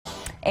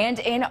And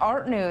in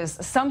art news,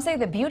 some say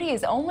the beauty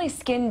is only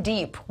skin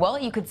deep. Well,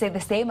 you could say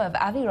the same of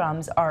Avi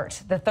Ram's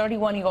art. The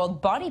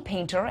 31-year-old body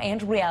painter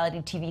and reality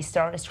TV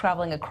star is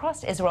traveling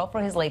across Israel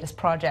for his latest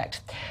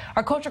project.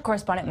 Our culture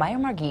correspondent Maya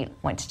Margit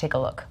went to take a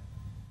look.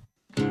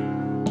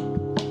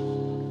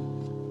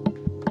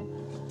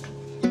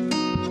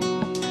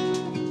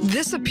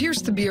 This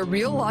appears to be a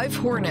real live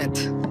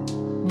hornet.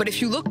 But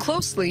if you look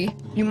closely,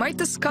 you might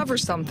discover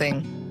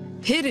something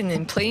hidden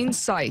in plain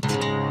sight.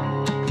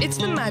 It's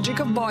the magic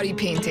of body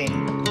painting.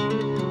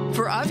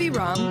 For Avi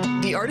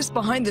Ram, the artist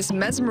behind this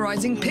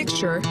mesmerizing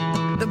picture,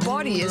 the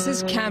body is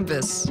his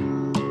canvas.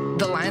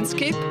 The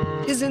landscape,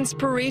 his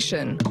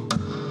inspiration.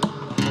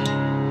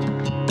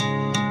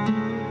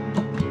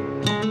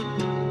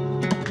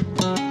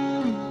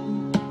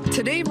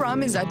 Today,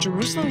 Ram is at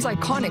Jerusalem's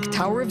iconic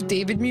Tower of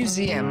David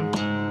Museum.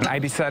 I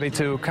decided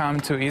to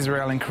come to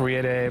Israel and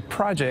create a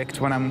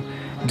project when I'm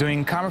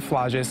doing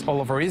camouflages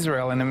all over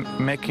Israel and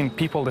I'm making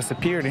people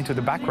disappear into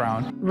the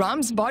background.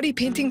 Ram's body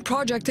painting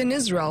project in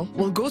Israel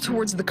will go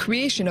towards the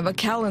creation of a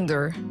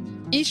calendar.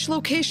 Each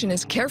location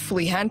is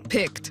carefully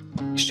handpicked,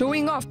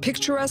 showing off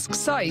picturesque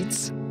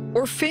sites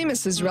or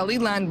famous Israeli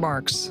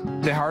landmarks.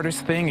 The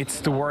hardest thing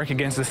is to work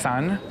against the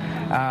sun.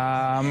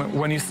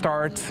 When you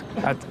start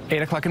at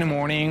 8 o'clock in the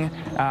morning,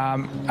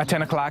 at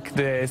 10 o'clock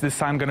the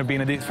sun going to be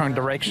in a different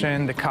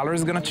direction, the color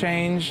is going to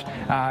change.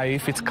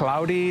 If it's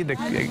cloudy,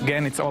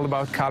 again, it's all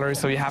about color,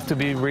 so you have to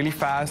be really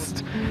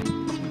fast.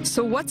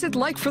 So what's it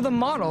like for the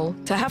model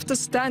to have to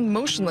stand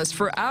motionless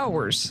for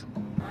hours?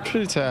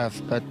 Pretty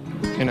tough, but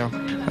you know,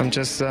 I'm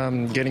just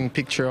getting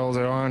pictures all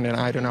around and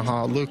I don't know how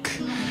I'll look,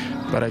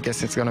 but I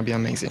guess it's going to be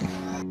amazing.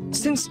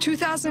 Since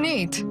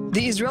 2008,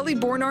 the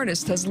Israeli-born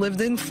artist has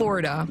lived in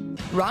Florida.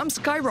 Ram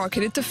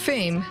skyrocketed to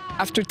fame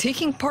after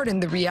taking part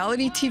in the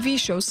reality TV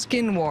show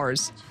Skin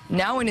Wars,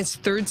 now in its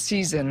third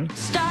season.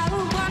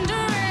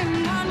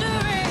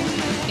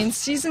 In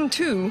season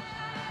 2,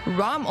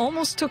 Ram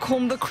almost took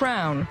home the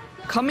crown,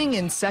 coming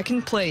in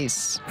second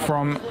place.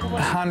 From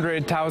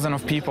 100,000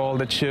 of people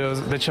that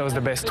chose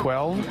the best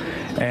 12,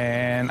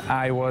 and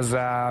I was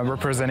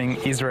representing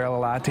Israel a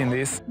lot in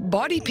this.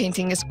 Body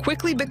painting is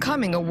quickly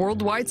becoming a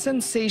worldwide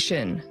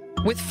sensation,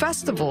 with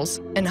festivals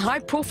and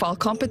high-profile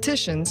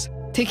competitions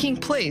taking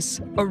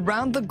place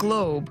around the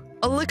globe.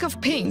 A lick of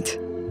paint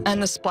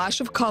and a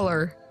splash of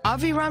color,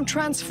 Avi Ram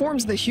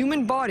transforms the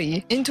human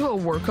body into a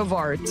work of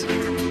art.